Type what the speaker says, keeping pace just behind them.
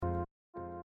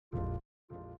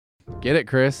Get it,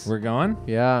 Chris. We're going?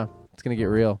 Yeah, it's going to get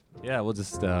real. Yeah, we'll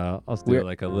just I'll do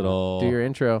like a little Do your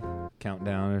intro.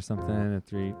 countdown or something at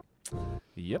 3.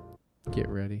 Yep. Get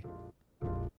ready.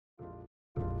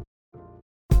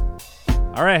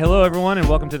 All right, hello everyone, and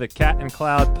welcome to the Cat and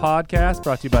Cloud podcast,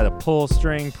 brought to you by the Pull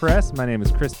String Press. My name is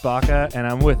Chris Baca, and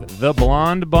I'm with the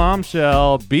blonde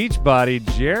bombshell, Beachbody,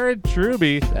 Jared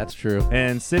Truby. That's true.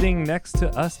 And sitting next to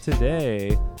us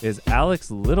today is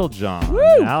Alex Littlejohn. Woo!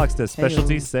 And Alex does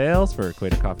specialty sales for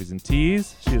Equator Coffees and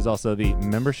Teas. She is also the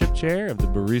membership chair of the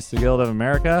Barista Guild of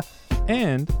America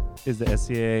and is the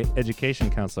SCA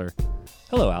education counselor.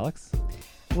 Hello, Alex.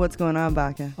 What's going on,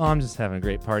 Baca? Oh, I'm just having a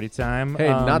great party time. Hey,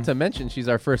 not to mention, she's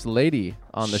our first lady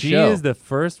on the she show. is the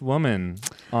first woman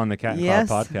on the Cat and Yes.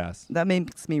 Cloud podcast. That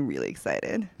makes me really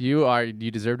excited. You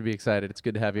deserve to be excited. It's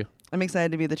good to have you. I'm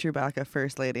excited to be the true Baca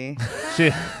first lady.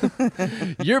 She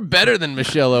You're better than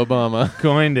Michelle Obama.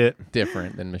 coined it.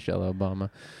 Different than Michelle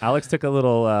Obama. Alex took a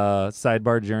little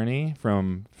sidebar journey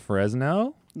from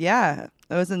Fresno, Yeah,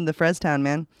 I was in the Frestown,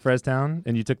 man. Frestown,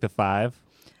 and you took the 5.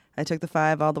 I took the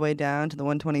 5 all the way down to the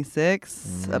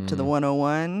 126, up to the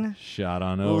 101. Shot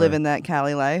on over. Living that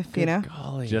Cali life, you know?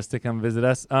 Golly. Just to come visit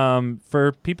us.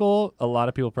 For people, a lot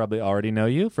of people probably already know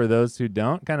you. For those who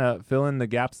don't, kind of fill in the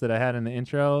gaps that I had in the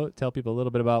intro. Tell people a little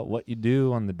bit about what you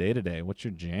do on the day-to-day. What's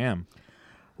your jam?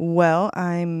 Well,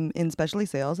 I'm in specialty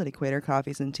sales at Equator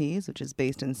Coffees and Teas, which is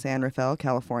based in San Rafael,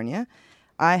 California.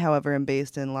 I, however, am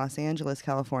based in Los Angeles,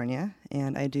 California,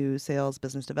 and I do sales,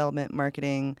 business development,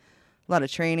 marketing, a lot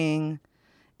of training,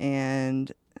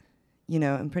 and,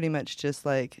 I'm pretty much just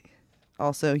like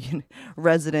also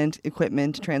resident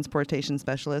equipment transportation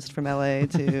specialist from LA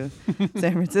to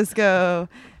San Francisco.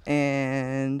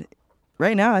 And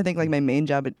right now, I think like my main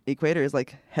job at Equator is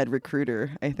like head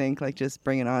recruiter. I think like just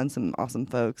bringing on some awesome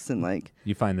folks and like,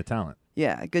 You find the talent.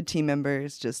 yeah, good team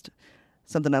members, just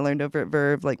something I learned over at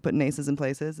Verve, like putting aces in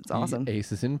places. It's awesome.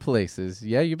 Aces in places.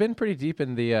 Yeah, you've been pretty deep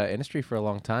in the industry for a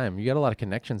long time. You got a lot of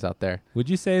connections out there. Would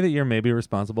you say that you're maybe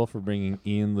responsible for bringing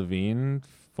Ian Levine,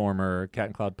 former Cat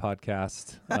and Cloud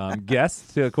podcast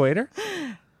guest, to Equator?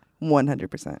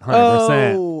 100%.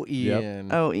 100%. Oh, Ian.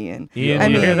 Oh, Ian. Ian, I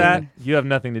you hear mean- that? You have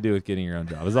nothing to do with getting your own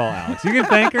job. It's all Alex. You can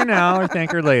thank her now or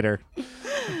thank her later.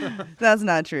 That's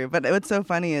not true. But what's so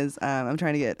funny is I'm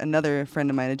trying to get another friend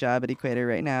of mine a job at Equator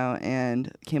right now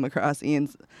and came across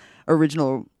Ian's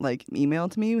original like email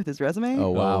to me with his resume. Oh,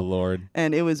 wow. Oh, Lord.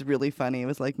 And it was really funny. It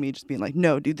was like me just being like,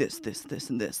 no, do this,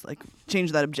 and this. Like,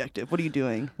 change that objective. What are you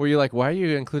doing? Were you like, why are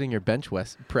you including your bench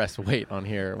press weight on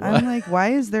here? I'm like, why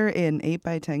is there an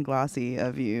 8x10 glossy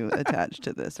of you attached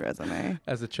to this resume?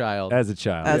 As a child. As a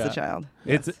child. As Yeah. a child.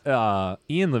 It's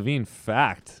Ian Levine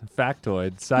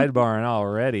factoid, sidebarring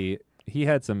already. He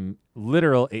had some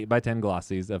literal 8x10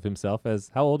 glossies of himself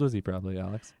as, how old was he probably,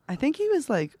 Alex? I think he was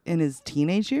like in his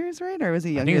teenage years, right? Or was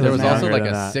he I younger think than there was that? also younger like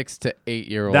than a that. 6 to 8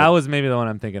 year old. That was maybe the one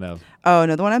I'm thinking of. Oh,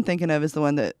 no, the one I'm thinking of is the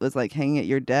one that was like hanging at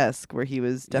your desk where he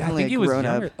was definitely I think he a was grown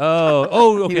up. younger.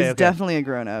 Oh, okay. He was okay. definitely a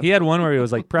grown up. He had one where he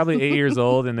was like probably 8 years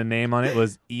old, and the name on it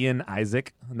was Ian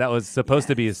Isaac. That was supposed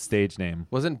to be his stage name.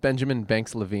 Wasn't Benjamin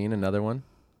Banks Levine another one?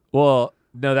 Well,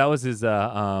 no, that was his.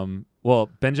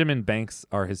 Benjamin Banks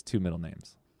are his 2 middle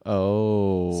names.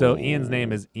 Oh. So Ian's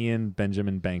name is Ian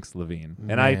Benjamin Banks Levine, and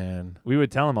Man. we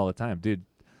would tell him all the time, dude,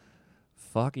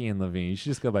 fuck Ian Levine. You should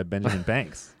just go by Benjamin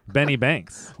Banks, Benny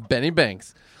Banks. Benny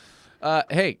Banks.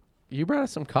 Hey, you brought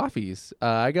us some coffees.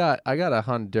 I got a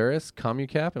Honduras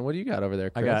Commucap, and what do you got over there,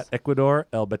 Chris? I got Ecuador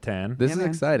El Batan, This Yeah, is man.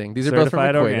 exciting. These are both from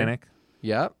certified Equator. organic.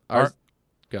 Yep. Our- Ours.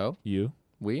 Go. You,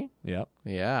 We? yep.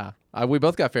 Yeah. We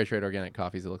both got Fair Trade Organic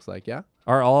coffees, it looks like, yeah?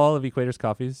 Are all of Equator's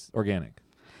coffees organic?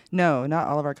 No, not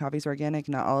all of our coffees are organic.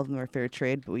 Not all of them are fair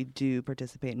trade, but we do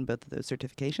participate in both of those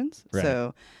certifications. Right.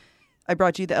 So I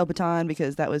brought you the El Baton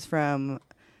because that was from,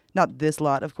 not this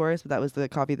lot, of course, but that was the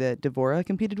coffee that Devora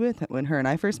competed with when her and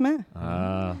I first met.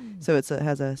 So it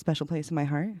has a special place in my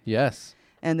heart. Yes.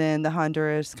 And then the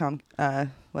Honduras,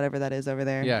 whatever that is over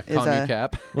there, Yeah, is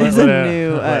Commucap. is a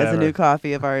Whatever. new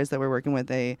coffee of ours that we're working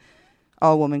with, a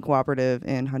all-woman cooperative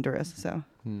in Honduras. So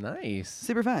Nice.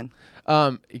 super fun.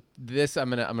 This I'm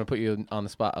gonna put you on the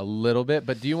spot a little bit,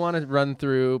 but do you want to run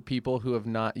through people who have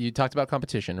not? You talked about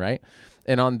competition, right?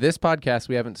 And on this podcast,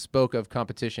 we haven't spoke of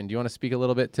competition. Do you want to speak a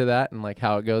little bit to that and like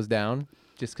how it goes down?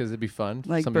 Just because it'd be fun,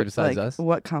 Like, somebody besides like us.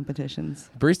 what competitions?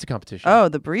 Barista competition. Oh,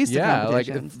 the barista yeah, like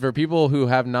competitions. for people who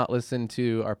have not listened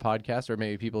to our podcast, or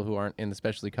maybe people who aren't in the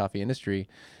specialty coffee industry,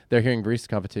 they're hearing barista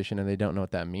competition and they don't know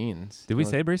what that means. Did we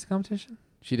say barista competition?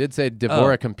 She did say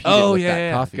Devora competed with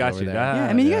that coffee Got over you. there. Yeah,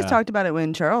 I mean, you guys talked about it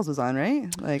when Charles was on, right?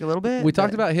 Like a little bit. We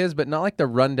talked but- about his, but not like the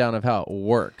rundown of how it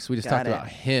works. We just Got talked it. about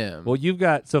him. Well, you've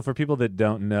got, so for people that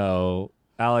don't know,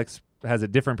 Alex has a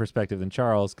different perspective than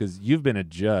Charles because you've been a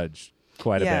judge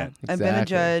quite a bit. I've been a Exactly.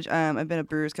 judge. I've been a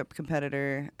Brewers Cup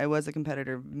competitor. I was a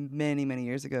competitor many, many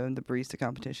years ago in the barista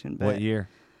competition. But What year?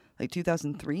 Like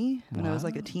 2003 when I was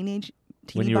like a teeny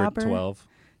When you were bopper. 12.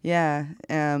 Yeah.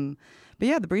 But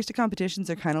yeah, the barista competitions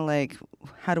are kind of like,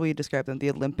 how do we describe them? The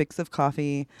Olympics of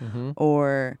coffee. Mhm.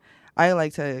 Or I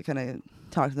like to kind of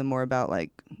talk to them more about like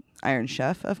Iron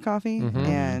Chef of coffee Mhm.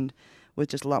 and with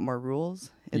just a lot more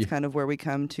rules. It's Yeah. kind of where we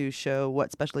come to show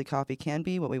what specialty coffee can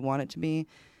be, what we want it to be,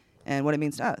 and what it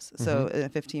means to us. So in a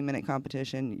 15-minute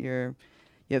competition, you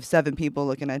have 7 people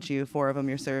looking at you. 4 of them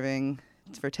you're serving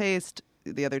for taste.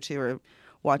 The other 2 are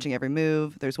watching every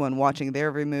move. There's one watching their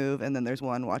every move, and then there's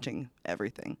one watching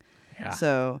everything. Yeah.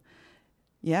 So,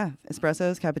 yeah,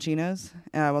 espressos, cappuccinos.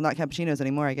 Well, not cappuccinos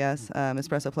anymore, I guess.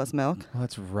 Espresso plus milk. Well,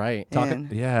 that's right.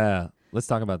 And- Yeah. Let's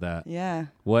talk about that. Yeah.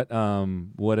 What are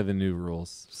the new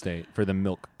rules state for the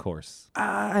milk course?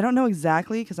 I don't know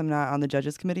exactly because I'm not on the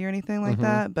judges committee or anything like Mhm.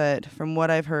 that. But from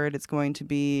what I've heard, it's going to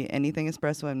be anything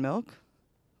espresso and milk,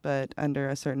 but under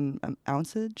a certain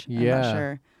ounceage. I'm Yeah. not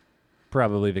sure.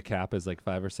 Probably the cap is like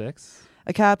 5 or 6.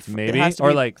 A cap Maybe? it has to Or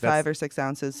be like that's- 5 or 6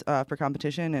 ounces for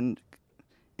competition. And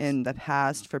in the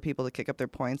past, for people to kick up their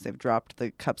points, they've dropped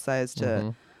the cup size to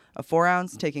Mhm. a 4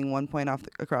 ounce, taking 1 point off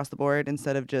across the board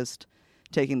instead of just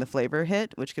taking the flavor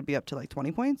hit, which could be up to like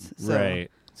 20 points. So, Right.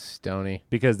 Stony.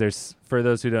 Because there's, for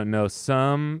those who don't know,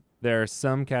 there are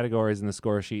some categories in the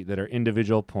score sheet that are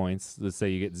individual points. Let's say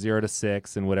you get 0 to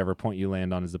 6, and whatever point you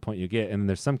land on is the point you get. And then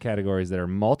there's some categories that are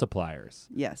multipliers.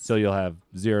 Yes. So you'll have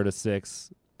 0 to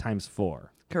 6 times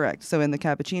 4. Correct. So in the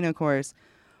cappuccino course,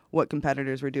 what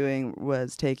competitors were doing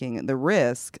was taking the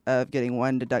risk of getting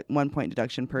 1 point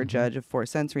deduction per judge of 4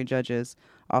 sensory judges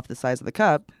off the size of the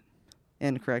cup,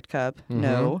 incorrect cup,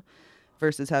 no,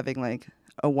 versus having like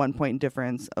a 1 point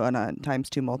difference on a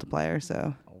 ×2 multiplier.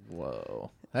 So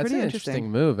Whoa. That's Pretty an interesting.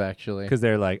 interesting move, actually. Because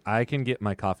they're like, I can get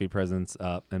my coffee presence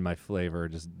up and my flavor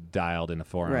just dialed in a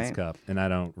 4-ounce Right. cup, and I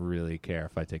don't really care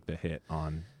if I take the hit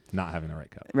on not having the right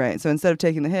cup. right. So instead of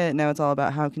taking the hit, now it's all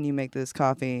about how can you make this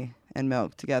coffee and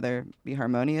milk together be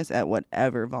harmonious at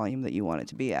whatever volume that you want it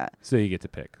to be at. So you get to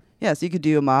pick. Yeah, so you could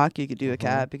do a mock, you could do a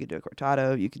cap, you could do a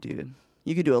cortado, you could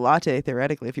do a latte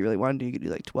theoretically if you really wanted to. You could do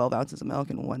like 12 ounces of milk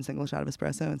and 1 single shot of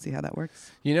espresso and see how that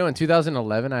works. You know, in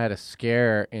 2011, I had a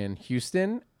scare in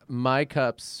Houston. My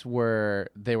cups were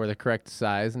the correct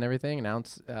size and everything, an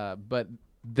ounce, but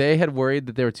they had worried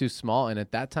that they were too small. And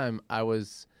at that time,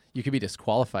 you could be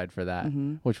disqualified for that,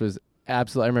 which was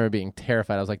absolutely, I remember being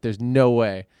terrified. I was like, there's no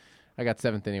way. I got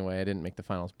 7th anyway. I didn't make the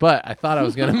finals, but I thought I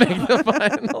was going to make the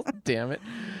finals. Damn it.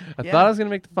 I thought I was going to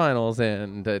make the finals,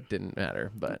 and it didn't matter.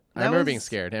 But I That remember being was-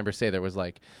 scared. Amber Sather was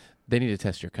like, they need to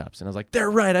test your cups. And I was like, they're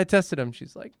right. I tested them.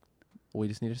 She's like, we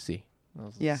just need to see. I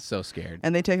was Yeah. so scared.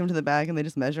 And they take them to the back and they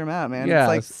just measure them out, man. Yeah, it's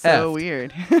like it's so effed.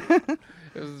 weird.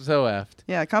 It was so effed.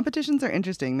 Yeah, competitions are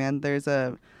interesting, man. There's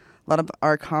a lot of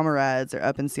our comrades are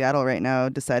up in Seattle right now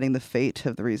deciding the fate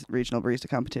of the regional barista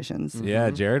competitions. Yeah,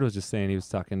 Jared was just saying he was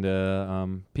talking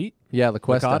to Pete Yeah,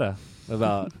 LaQuesta. Licata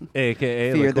about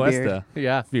AKA Fear the LaQuesta.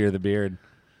 Yeah. Fear the Beard.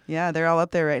 Yeah, they're all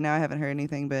up there right now. I haven't heard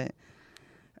anything, but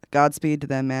Godspeed to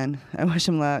them, man. I wish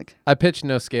them luck. I pitched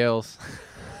no scales.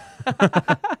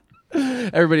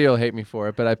 Everybody will hate me for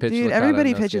it, but I pitched. Dude, Licata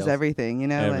everybody no pitches scales. everything, you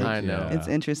know? Every- Like, I know. it's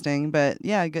interesting. But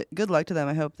yeah, good luck to them.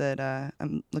 I hope that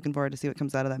I'm looking forward to see what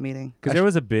comes out of that meeting. Because there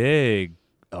was a big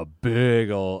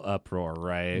old uproar,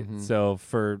 right? Mhm. So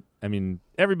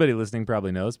everybody listening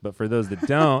probably knows, but for those that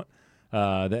don't,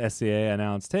 the SCA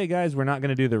announced, hey guys, we're not going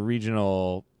to do the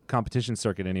regional competition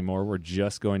circuit anymore. We're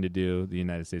just going to do the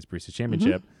United States Barista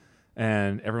Championship.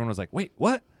 And everyone was like, wait,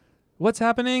 what? What's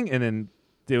happening? And then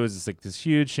it was just like this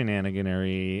huge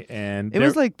shenaniganery. And It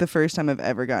was like the first time I've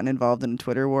ever gotten involved in a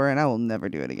Twitter war, and I will never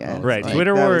do it again. Right, Like,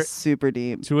 Twitter that war- was super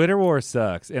deep. Twitter war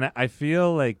sucks. And I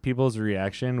feel like people's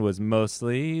reaction was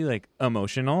mostly like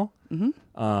emotional.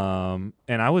 And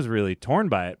I was really torn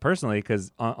by it personally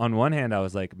because on one hand I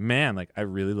was like, man, like I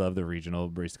really love the regional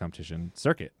barista competition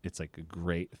circuit. It's like a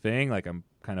great thing. Like I'm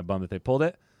kind of bummed that they pulled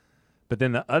it. But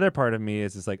then the other part of me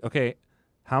is just like, okay,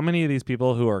 how many of these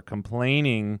people who are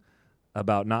complaining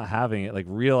about not having it like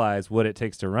realize what it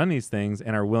takes to run these things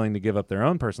and are willing to give up their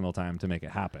own personal time to make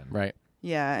it happen? Right.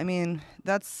 Yeah, I mean,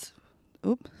 that's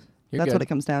You're what good. it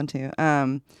comes down to.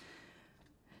 Because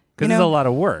You it's know, a lot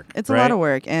of work. It's a lot of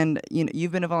work, and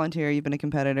you've been a volunteer, you've been a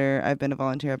competitor, I've been a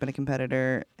volunteer, I've been a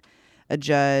competitor, a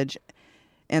judge,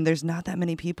 And there's not that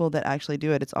many people that actually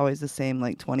do it. It's always the same,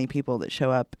 like 20 people that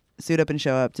suit up and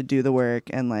show up to do the work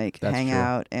and like That's hang true.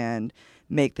 out and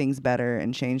make things better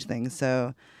and change things.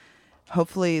 So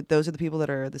hopefully those are the people that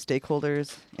are the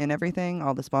stakeholders in everything,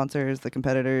 all the sponsors, the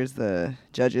competitors, the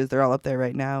judges, they're all up there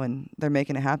right now and they're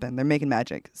making it happen. They're making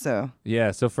magic. So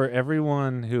Yeah, so for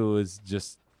everyone who is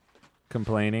just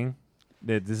complaining,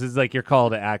 this is like your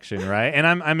call to action, right? And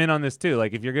I'm in on this too.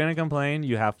 Like if you're gonna complain,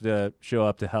 you have to show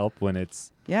up to help when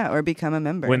it's yeah, or become a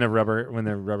member. when the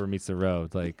rubber meets the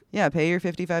road. Like Yeah, pay your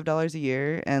 $55 a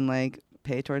year and like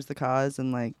pay towards the cause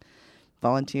and like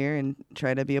volunteer and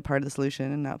try to be a part of the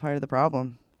solution and not part of the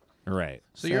problem. right.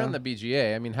 So you're on the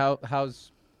BGA. I mean,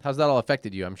 how's that all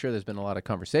affected you? I'm sure there's been a lot of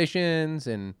conversations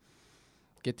and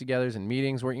get-togethers and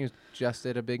meetings. Weren't you just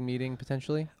at a big meeting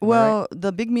potentially? Am I right? Well,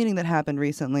 the big meeting that happened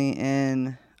recently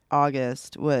in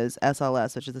August was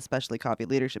SLS, which is the Specialty Coffee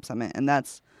Leadership Summit, and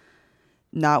that's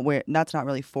not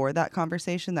really for that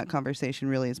conversation. That conversation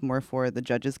really is more for the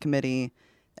judges committee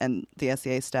and the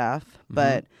SCA staff.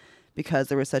 But because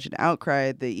there was such an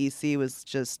outcry, the EC was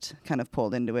just kind of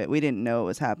pulled into it. We didn't know it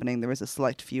was happening. There was a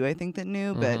select few, I think, that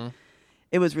knew, but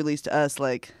it was released to us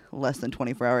like less than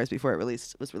 24 hours before it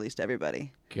was released to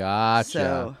everybody. Gotcha.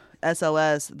 So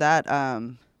SLS,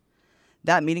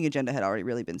 that meeting agenda had already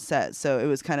really been set. So it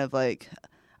was kind of like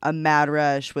a mad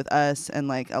rush with us and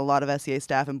like a lot of SCA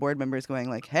staff and board members going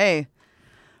like, hey,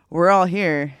 we're all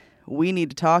here. We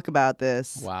need to talk about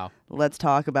this. Wow. Let's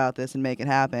talk about this and make it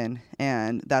happen.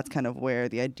 And that's kind of where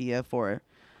the idea for,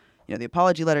 the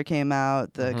apology letter came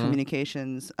out, the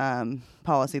communications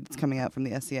policy that's coming out from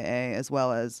the SCAA, as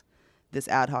well as this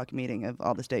ad hoc meeting of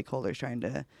all the stakeholders trying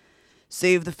to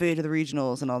save the fate of the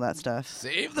regionals and all that stuff.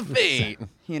 Save the fate.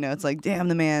 It's like, damn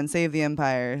the man, save the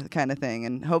empire kind of thing.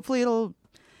 And hopefully it'll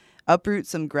uproot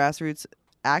some grassroots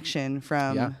action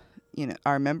from,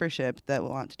 our membership that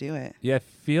will want to do it. Yeah, I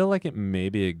feel like it may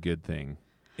be a good thing.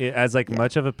 As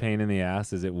much of a pain in the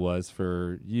ass as it was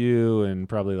for you and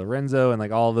probably Lorenzo and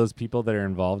like all those people that are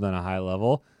involved on a high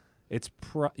level,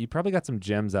 you probably got some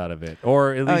gems out of it,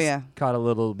 or at least caught a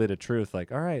little bit of truth.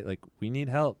 Like, all right, like we need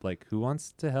help. Like, who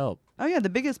wants to help? Oh yeah, the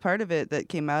biggest part of it that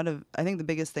came out of, I think the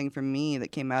biggest thing for me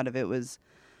that came out of it was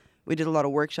we did a lot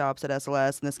of workshops at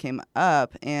SLS, and this came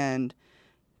up, and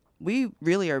we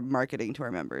really are marketing to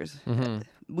our members.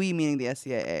 We meaning the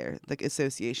SCAA, or the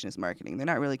association, is marketing. They're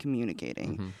not really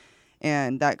communicating.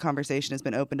 And that conversation has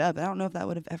been opened up. I don't know if that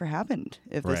would have ever happened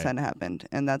if this hadn't happened.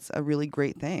 And that's a really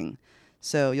great thing.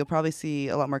 So you'll probably see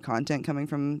a lot more content coming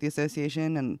from the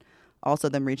association and also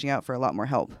them reaching out for a lot more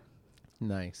help.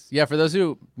 Nice. Yeah, for those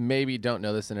who maybe don't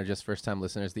know this and are just first-time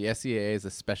listeners, the SCAA is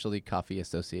the Specialty Coffee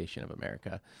Association of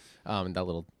America. That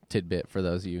little tidbit for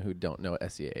those of you who don't know what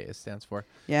SCAA stands for.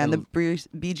 Yeah, and the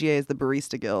BGA is the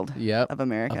Barista Guild of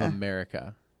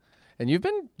America. And you've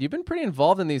been pretty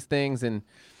involved in these things, and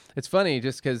it's funny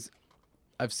just because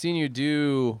I've seen you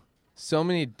do so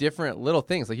many different little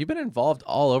things. Like, you've been involved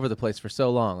all over the place for so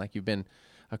long. Like, you've been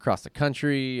across the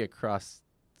country, you've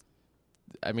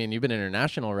been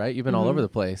international, right? You've been all over the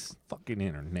place. Fucking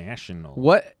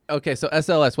international. Okay, so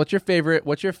SLS, what's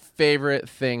your favorite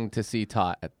thing to see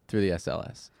taught through the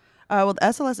SLS? Well, the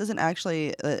SLS isn't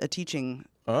actually a teaching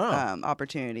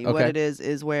opportunity. Okay. What it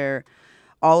is where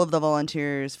all of the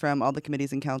volunteers from all the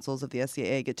committees and councils of the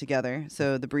SCAA get together.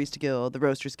 So the Barista Guild, the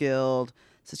Roasters Guild,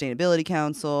 Sustainability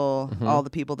Council, all the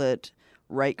people that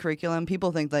write curriculum.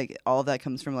 People think like all of that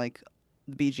comes from like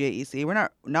the BGA EC. We're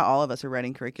not all of us are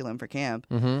writing curriculum for camp.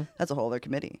 That's a whole other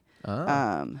committee.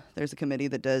 There's a committee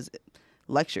that does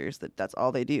lectures. That's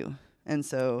all they do. And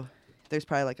so there's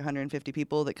probably like 150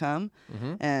 people that come.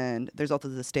 And there's also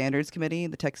the standards committee,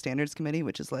 the tech standards committee,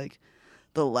 which is like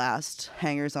the last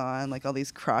hangers on, like all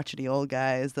these crotchety old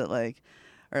guys that like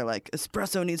are like,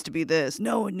 espresso needs to be this.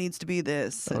 No, it needs to be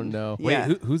this. Oh, no. Yeah.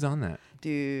 Wait, who's on that?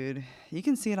 Dude, you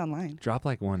can see it online. Drop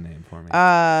like one name for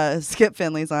me. Skip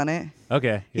Finley's on it.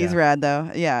 Okay. Yeah. He's rad though.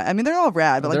 Yeah. I mean, they're all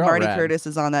rad, but like They're all Marty rad. Curtis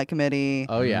is on that committee.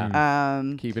 Oh, yeah.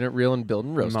 Um, Keeping it real and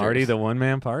building roasters. Marty, the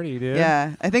one-man party, dude.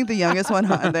 yeah. I think the youngest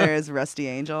one on there is Rusty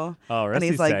Angel. Oh, and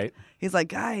Rusty's tight. He's like,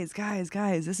 guys,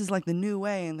 this is like the new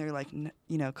way. And they're like,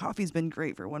 coffee's been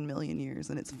great for 1 million years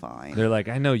and it's fine. They're like,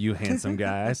 I know you, handsome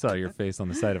guy. I saw your face on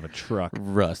the side of a truck.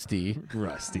 Rusty.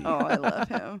 Rusty. Oh, I love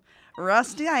him.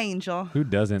 Rusty Angel. Who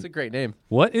doesn't? It's a great name.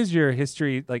 What is your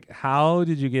history? Like, how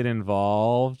did you get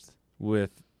involved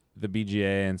with the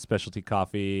BGA and specialty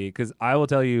coffee? Because I will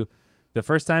tell you, the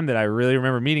first time that I really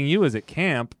remember meeting you was at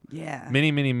camp Yeah.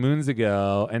 many, many moons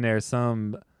ago, and there's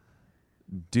some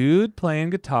dude playing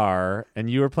guitar, and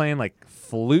you were playing like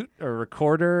flute or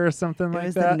recorder or something It like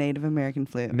was that. the Native American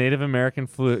flute. Native American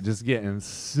flute, just getting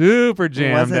super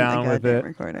jammed Wasn't the down with goddamn it.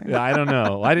 recorder. Yeah, I don't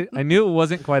know. I knew it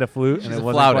wasn't quite a flute, and She's it a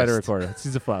wasn't quite a flautist. recorder.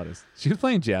 She's a flautist. She was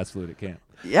playing jazz flute at camp.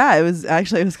 Yeah, it was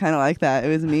kind of like that. It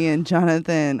was me and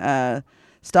Jonathan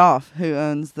Stoff, who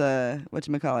owns the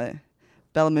whatchamacallit,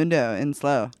 Bellamundo in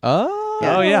Slow. Oh,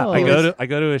 Yeah. Oh yeah, He was- I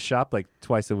go to his shop like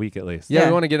twice a week at least. Yeah, Yeah.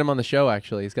 we want to get him on the show.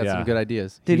 Actually, he's got Yeah. some good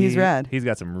ideas. Dude, he's rad. He's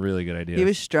got some really good ideas. He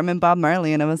was strumming Bob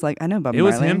Marley, and I was like, I know Bob It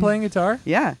Marley. was him playing guitar.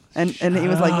 Yeah, and he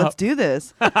was like, up. let's do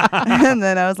this. And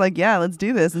then I was like, yeah, let's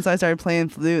do this. And so I started playing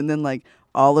flute, and then like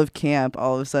all of camp,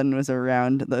 all of a sudden was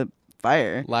around the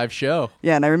fire. Live show.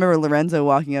 Yeah, and I remember Lorenzo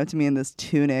walking up to me in this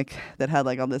tunic that had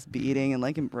like all this beading and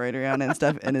like embroidery on it and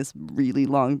stuff, and his really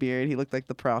long beard. He looked like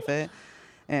the prophet,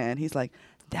 and he's like,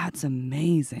 "That's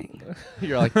amazing.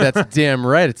 You're like, that's damn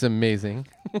right. It's amazing.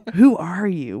 Who are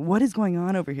you? What is going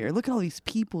on over here? Look at all these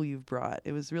people you've brought."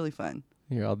 It was really fun.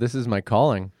 You're all, this is my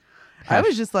calling. I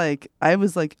was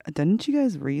like, didn't you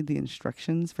guys read the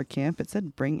instructions for camp? It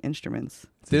said bring instruments.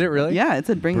 Did it really? Yeah, it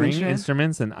said bring instruments.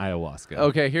 instruments and ayahuasca.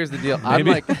 Okay, here's the deal. I'm Maybe,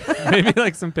 like, maybe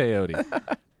like some peyote.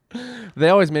 they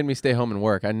always made me stay home and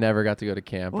work. I never got to go to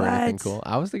camp or anything What? cool.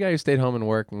 I was the guy who stayed home and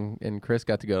worked, and Chris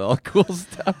got to go to all the cool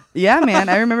stuff. Yeah, man.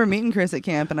 I remember meeting Chris at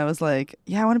camp, and I was like,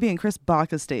 yeah, I want to be in Chris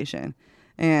Baca's station.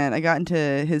 And I got into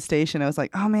his station. I was like,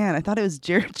 oh, man, I thought it was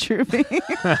Jared Truby.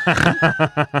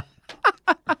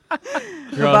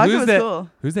 Girl, Baca who's was that? cool.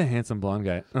 Who's that handsome blonde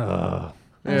guy? Ugh,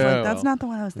 I was Yeah. like, that's not the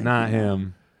one I was thinking. not of. him.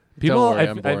 Don't People, worry,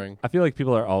 I'm boring. I feel like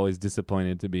people are always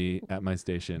disappointed to be at my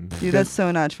station. Dude, that's so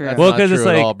not true. That's Well, not 'cause true it's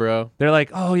at like- all, bro. They're like,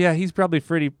 oh yeah, he's probably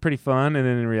pretty fun, and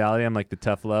then in reality, I'm like the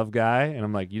tough love guy, and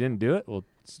I'm like, you didn't do it, well,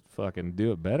 fucking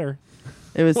do it better.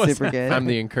 It was What's super that? good. I'm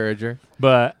the encourager.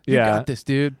 But You yeah, got this,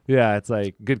 dude. yeah, it's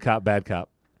like good cop, bad cop.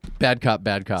 Bad cop,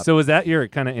 bad cop. So was that your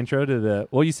kind of intro to the?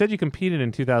 Well, you said you competed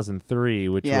in 2003,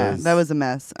 which Yeah, was that was a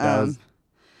mess. that was-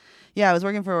 Yeah, I was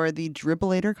working for the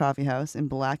Dribblator Coffee House in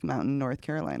Black Mountain, North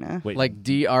Carolina. wait, like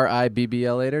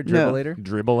DRIBBLator, No. Dribblator.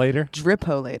 dribblator.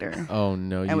 Drippolator. Oh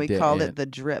no, you And we didn't. called it the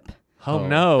Drip. Oh, Oh.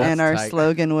 no, And our tight.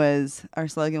 slogan was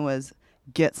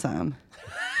get some.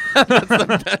 That's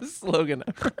the best slogan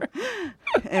ever.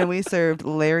 And we served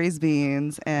Larry's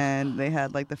beans, and they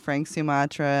had like the Frank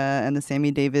Sumatra and the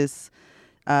Sammy Davis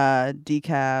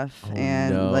decaf, Oh,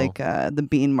 and no. like the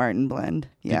Bean Martin blend.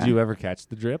 Yeah. Did you ever catch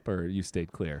the drip, or you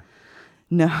stayed clear?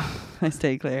 No, I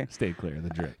stayed clear. Stayed clear of the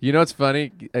drip. You know what's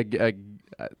funny? A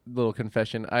little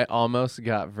confession. I almost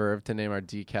got Verve to name our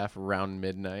decaf Round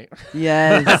Midnight.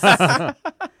 Yes.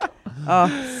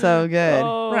 Oh, so good.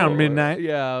 Around midnight.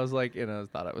 Yeah, I was like, I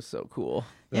thought it was so cool.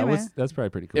 Yeah, man. That's probably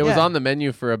pretty cool. It was Yeah. on the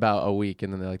menu for about a week,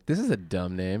 and then they're like, "This is a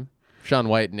dumb name." Sean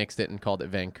White nixed it and called it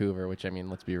Vancouver, which, I mean,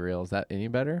 let's be real, is that any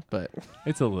better? But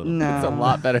It's a little. No. it's a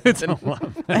lot better. It's than a lot.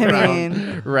 I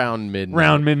mean, Round Midnight.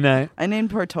 Round midnight. I named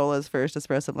Portola's first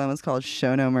espresso blend was called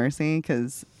Show No Mercy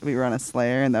because we were on a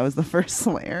Slayer, and that was the first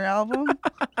Slayer album.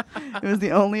 It was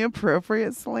the only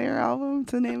appropriate Slayer album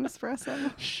to name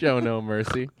espresso. Show No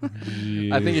Mercy.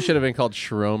 I think it should have been called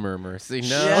Schromer Mercy. No.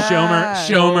 Yeah.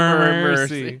 Shomer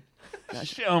Mercy. Mercy.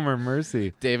 Shomer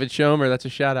Mercy. David Schomer, that's a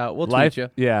shout out. We'll Life, tweet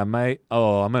you. yeah, I'm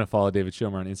gonna follow David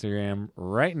Shomer on Instagram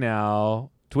right now.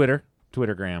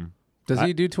 Twittergram. Does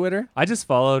he do Twitter? I just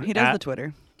followed. He does at- the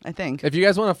Twitter, I think. If you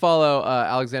guys want to follow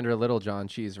Alexandra Littlejohn,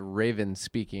 she's Raven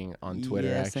Speaking on Twitter,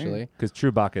 Yes, sir. actually. because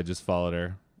Chewbacca just followed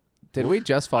her. Did we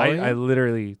just follow you? I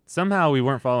literally somehow we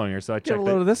weren't following her, so I Get a checked.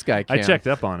 load of this guy, I Cam. checked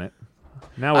up on it.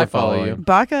 Now we're I follow following. you.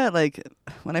 Baca, like,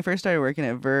 when I first started working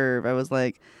at Verve, I was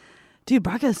like, dude,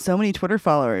 Baca has so many Twitter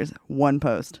followers. One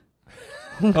post.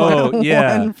 Oh,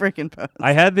 yeah. One freaking post.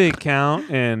 I had the account,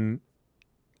 and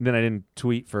then I didn't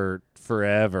tweet for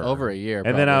forever. Over a year.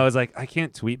 And then I probably. was like, I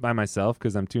can't tweet by myself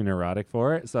because I'm too neurotic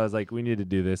for it. So I was like, we need to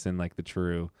do this in like the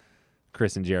true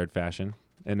Chris and Jared fashion.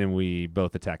 And then we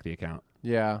both attacked the account.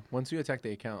 Yeah. Once you attack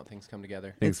the account, things come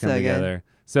together. Things It's come so good. together.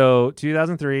 So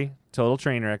 2003, total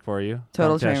train wreck for you.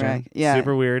 Total train Competition. wreck, yeah.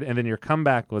 Super weird. And then your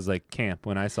comeback was like camp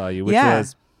when I saw you, which Yeah.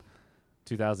 was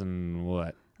 2000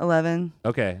 what? 11.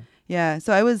 Okay. Yeah.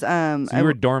 So I was, So you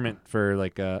were dormant for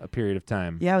like a period of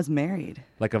time. yeah, I was married.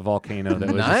 Like a volcano that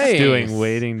was Nice. just stewing,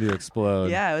 waiting to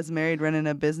explode. Yeah, I was married running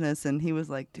a business, and he was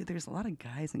like, dude, there's a lot of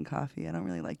guys in coffee. I don't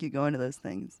really like you going to those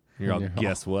things. You're all, Yeah.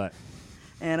 guess what?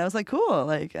 And I was like, cool,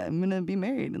 like, I'm going to be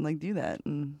married and, like, do that.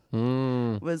 And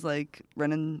Mm. was, like,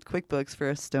 running QuickBooks for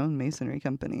a stone masonry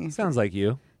company. Sounds like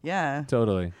you. Yeah.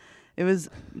 Totally. It was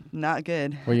not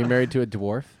good. Were you married to a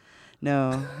dwarf?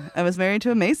 No. I was married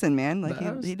to a mason, man. Like,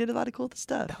 That was- he did a lot of cool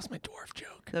stuff. That was my dwarf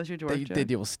joke. That was your dwarf They joke?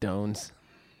 deal with stones.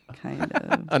 kind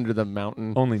of. Under the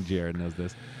mountain. Only Jared knows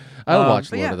this. I watched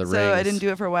But Lord yeah, of the Rings. so I didn't do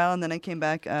it for a while, and then I came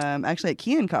back actually at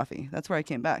Keenan Coffee. That's where I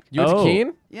came back. You went to Oh.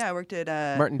 Keene? Yeah, I worked at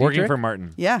Martin Working Dietrich? for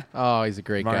Martin. Yeah, Oh, he's a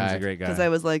great Martin's guy. a great guy. because I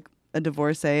was like a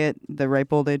divorcee at the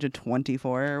ripe old age of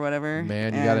 24 or whatever.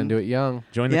 Man, you got into it young.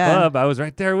 Joined the Yeah. club. I was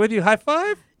right there with you. High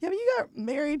five. Yeah, but you got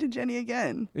married to Jenny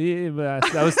again. Yeah,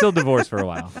 but I was still divorced for a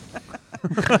while.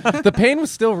 The pain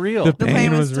was still real. The Pain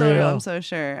pain was was still real, real. I'm so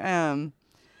sure.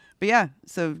 But yeah,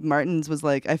 so Martin's was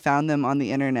like, I found them on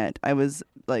the internet. I was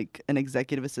like an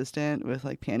executive assistant with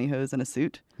like pantyhose and a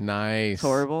suit. Nice. It's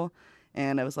horrible.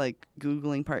 And I was like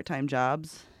Googling part-time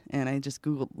jobs, and I just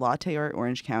Googled latte art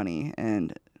Orange County,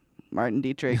 and Martin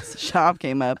Dietrich's shop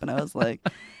came up, and I was like,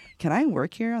 can I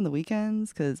work here on the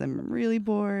weekends? Because I'm really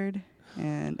bored.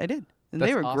 And I did. And they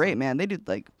That's were awesome. great, man. They did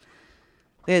like,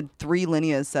 they had 3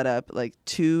 lineas set up, like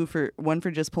 1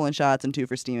 for just pulling shots and 2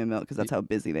 for steam and milk, because that's how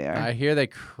busy they are. I hear they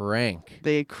crank.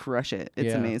 They crush it. It's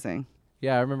Yeah. amazing.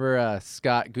 Yeah, I remember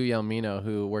Scott Guglielmino,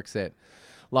 who works at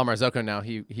La Marzocco now.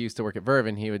 He used to work at Verve,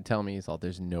 and he would tell me, he's all,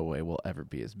 there's no way we'll ever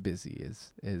be as busy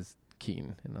as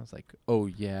Keene. And I was like, oh,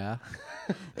 yeah.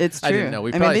 It's true. I didn't know.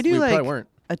 We I probably, mean, they do we like probably weren't.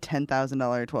 a $10,000,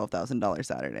 $12,000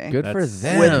 Saturday. Good for That's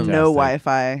them. With Fantastic. no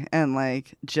Wi-Fi and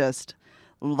like just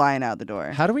line out the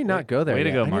door. How do we not go there? Way to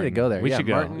yet? go, I Martin. need to go there. We yeah, should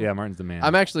go. Martin. Yeah, Martin's the man.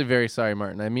 I'm actually very sorry,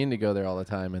 Martin. I mean to go there all the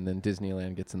time, and then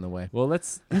Disneyland gets in the way. well,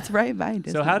 let's. It's right by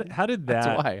Disney. So how did that?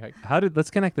 That's why. Let's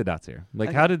connect the dots here. Like,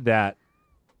 Okay. how did that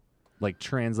like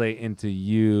translate into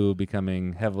you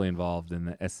becoming heavily involved in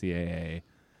the SCAA,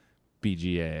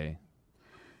 BGA?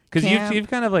 Because Camp. you've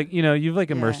kind of like you've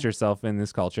like immersed Yeah. yourself in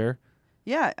this culture,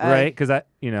 Yeah. right? Because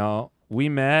we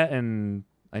met and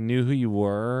I knew who you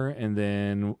were, and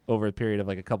then over a period of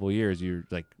like a couple of years, you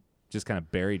like just kind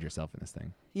of buried yourself in this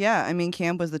thing. Yeah. I mean,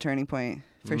 camp was the turning point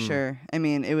for sure. I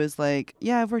mean, it was like,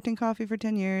 yeah, I've worked in coffee for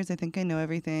 10 years. I think I know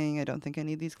everything. I don't think I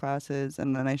need these classes.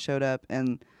 And then I showed up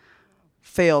and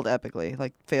failed epically.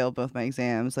 Like failed both my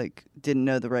exams. Like didn't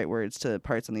know the right words to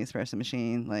parts on the espresso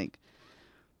machine. Like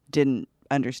didn't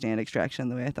understand extraction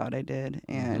the way I thought I did.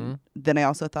 And then I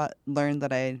also learned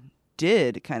that I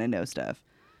did kind of know stuff.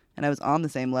 And I was on the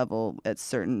same level with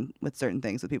certain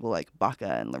things with people like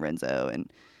Baca and Lorenzo and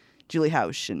Julie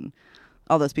Hausch and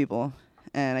all those people.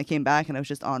 And I came back and I was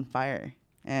just on fire.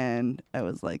 And I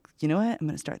was like, you know what? I'm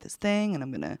going to start this thing and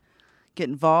I'm going to get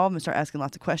involved and start asking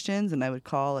lots of questions. And I would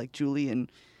call like Julie and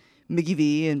Miggy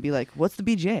V and be like, what's the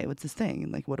BJ? What's this thing?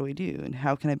 And like, what do we do? And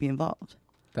how can I be involved?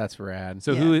 That's rad.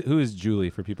 So Yeah. who is Julie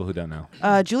for people who don't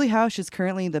know? Julie Hausch is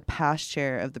currently the past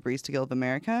chair of the Barista Guild of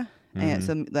America. And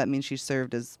so that means she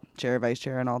served as chair, vice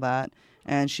chair, and all that.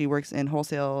 And she works in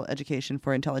wholesale education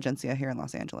for Intelligentsia here in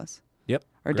Los Angeles. Yep.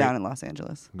 Or Great. down in Los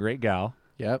Angeles. Great gal.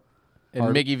 Yep. And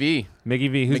Our- Miggy V. Miggy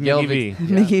V. Who's Miguel Miggy V? Yeah,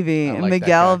 Mickey V. I like that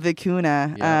Miguel guy.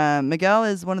 Vicuna. Yeah. Miguel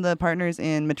is one of the partners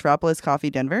in Metropolis Coffee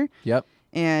Denver Yep.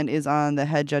 and is on the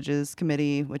head judges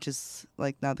committee, which is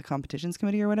like now the competitions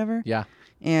committee or whatever, Yeah.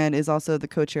 and is also the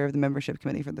co-chair of the membership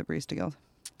committee for the Barista Guild.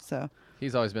 So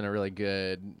He's always been a really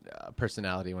good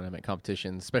personality when I'm at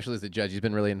competitions, especially as a judge. He's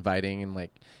been really inviting, and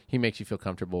like he makes you feel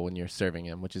comfortable when you're serving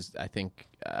him, which is, I think,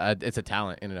 it's a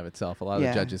talent in and of itself. A lot of Yeah.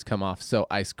 the judges come off so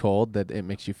ice cold that it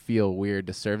makes you feel weird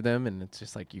to serve them, and it's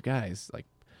just like, you guys, like,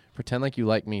 pretend like you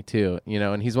like me too,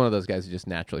 And he's one of those guys who just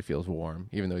naturally feels warm,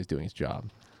 even though he's doing his job.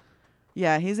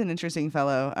 yeah, he's an interesting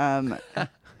fellow.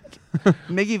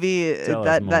 Miggy V, Tell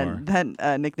us more.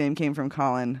 that nickname came from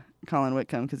Colin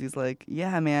Whitcomb because he's like,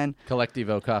 yeah, man.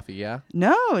 Collectivo Coffee, yeah.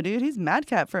 No, dude, he's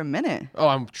madcap for a minute. Oh,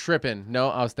 I'm tripping. No,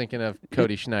 I was thinking of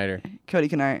Cody Schneider. Cody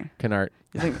Kennard. Kennard.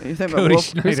 You think about Cody Wolf?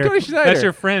 Schneider. Cody Schneider? That's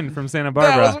your friend from Santa That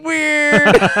Barbara. was weird.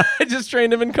 I just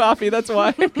trained him in coffee. That's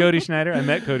why. Cody Schneider. I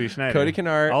met Cody Schneider. Cody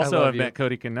Kennard. I Also, love I've you. met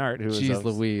Cody Kennard, who is Jeez a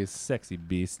Louise. sexy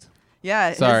beast.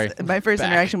 Yeah, Sorry. my first Back.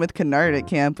 interaction with Kennard at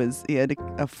camp was he had a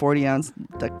 40-ounce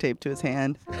duct tape to his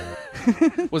hand.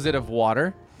 Was it of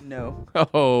water? No,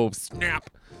 Oh, snap.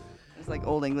 it was like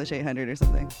Old English 800 or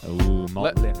something. Oh,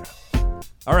 malt liquor.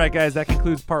 All right, guys, that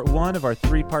concludes part 1 of our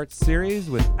 3-part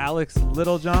series with Alex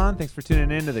Littlejohn. Thanks for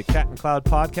tuning in to the Cat and Cloud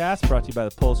podcast, brought to you by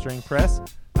the Pull String Press.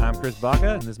 I'm Chris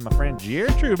Baca, and this is my friend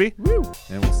Jared Truby. Woo!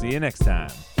 And we'll see you next time.